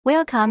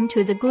Welcome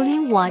to the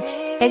Guling Watch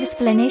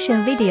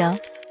explanation video.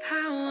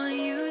 I want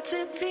you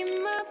to be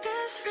my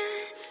best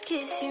friend,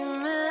 'cause you're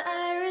my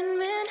Iron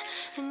Man,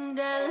 and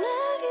I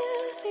love you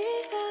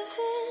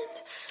 3000.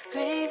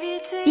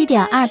 Baby, take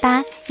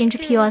 1.28 inch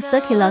pure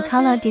circular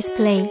color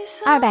display,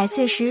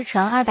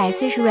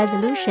 240x240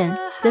 resolution.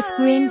 The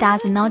screen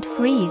does not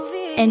freeze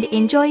and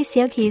enjoy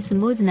silky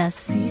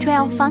smoothness.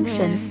 12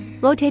 functions,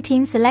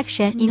 rotating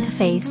selection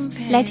interface,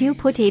 let you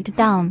put it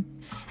down.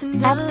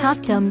 App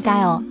custom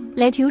dial,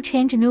 let you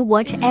change new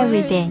watch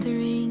every day.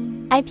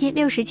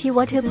 IP67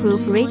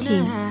 waterproof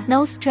rating,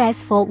 no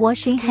stress for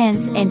washing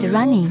hands and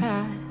running.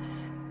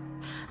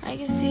 I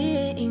can see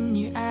it in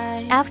your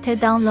eyes. After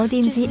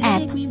downloading the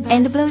app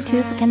and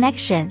Bluetooth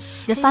connection,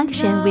 the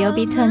function will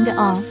be turned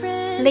on.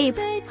 Sleep,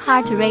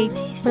 heart rate,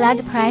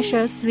 blood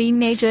pressure 3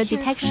 major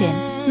detection,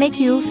 make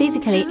you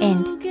physically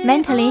and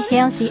mentally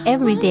healthy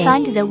every day.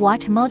 Find the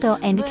watch model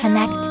and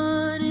connect.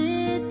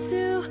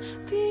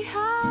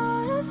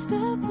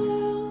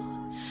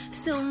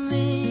 So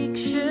make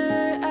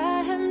sure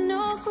I have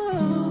no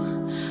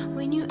clue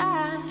when you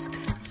ask.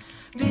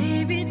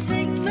 Baby,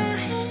 take my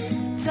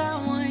hand, I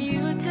want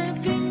you to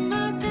be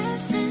my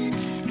best friend,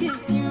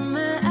 'cause you're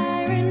my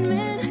Iron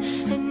Man,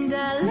 and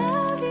I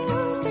love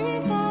you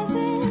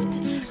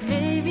 3000.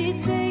 Baby,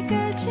 take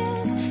a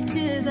chance,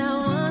 'cause I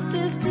want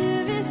this to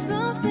be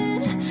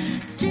something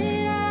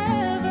straight out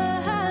of a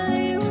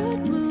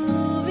Hollywood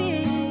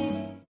movie.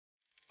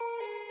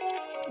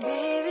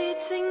 Baby,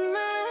 take my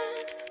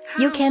hand.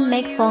 You can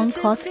make phone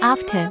calls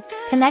after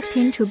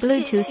connecting to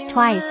Bluetooth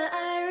twice.